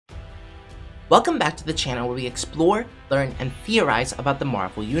Welcome back to the channel where we explore, learn, and theorize about the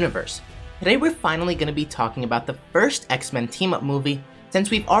Marvel Universe. Today we're finally going to be talking about the first X-Men team-up movie, since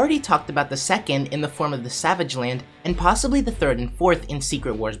we've already talked about the second in the form of the Savage Land, and possibly the third and fourth in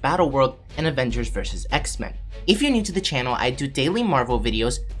Secret Wars Battleworld and Avengers vs. X-Men. If you're new to the channel, I do daily Marvel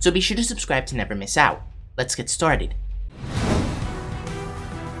videos, so be sure to subscribe to never miss out. Let's get started.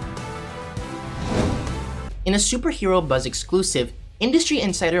 In a Superhero Buzz exclusive, industry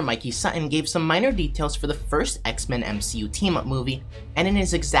insider Mikey Sutton gave some minor details for the first X-Men MCU team-up movie, and in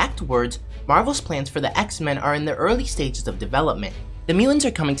his exact words, Marvel's plans for the X-Men are in the early stages of development. The mutants are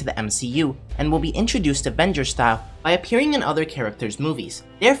coming to the MCU, and will be introduced Avengers style by appearing in other characters' movies.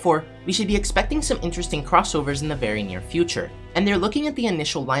 Therefore, we should be expecting some interesting crossovers in the very near future, and they're looking at the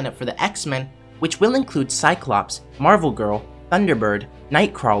initial lineup for the X-Men, which will include Cyclops, Marvel Girl, Thunderbird,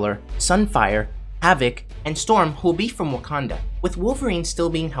 Nightcrawler, Sunfire, Havoc, and Storm, who will be from Wakanda, with Wolverine still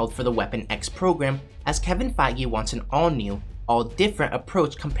being held for the Weapon X program, as Kevin Feige wants an all-new, all-different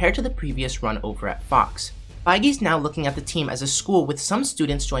approach compared to the previous run over at Fox. Feige's now looking at the team as a school with some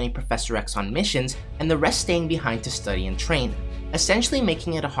students joining Professor X on missions and the rest staying behind to study and train, essentially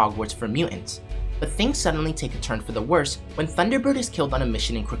making it a Hogwarts for mutants. But things suddenly take a turn for the worse when Thunderbird is killed on a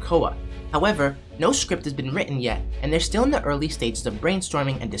mission in Krakoa. However, no script has been written yet, and they're still in the early stages of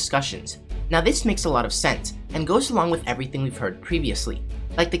brainstorming and discussions. Now this makes a lot of sense, and goes along with everything we've heard previously,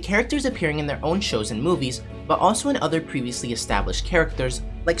 like the characters appearing in their own shows and movies, but also in other previously established characters,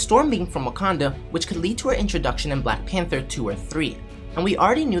 like Storm being from Wakanda, which could lead to her introduction in Black Panther 2 or 3. And we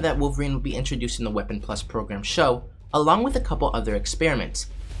already knew that Wolverine would be introduced in the Weapon Plus program show, along with a couple other experiments.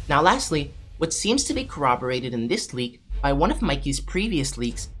 Now lastly, what seems to be corroborated in this leak by one of Mikey's previous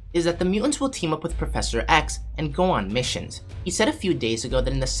leaks is that the mutants will team up with Professor X and go on missions. He said a few days ago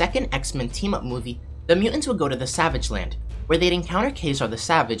that in the second X-Men team-up movie, the mutants would go to the Savage Land, where they'd encounter Kazar the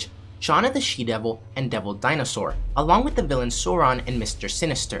Savage, Shauna the She-Devil, and Devil Dinosaur, along with the villains Sauron and Mr.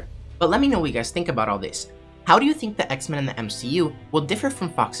 Sinister. But let me know what you guys think about all this. How do you think the X-Men in the MCU will differ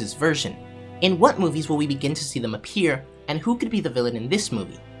from Fox's version? In what movies will we begin to see them appear, and who could be the villain in this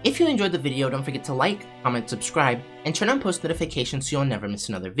movie? If you enjoyed the video, don't forget to like, comment, subscribe, and turn on post notifications so you'll never miss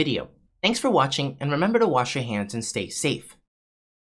another video. Thanks for watching, and remember to wash your hands and stay safe.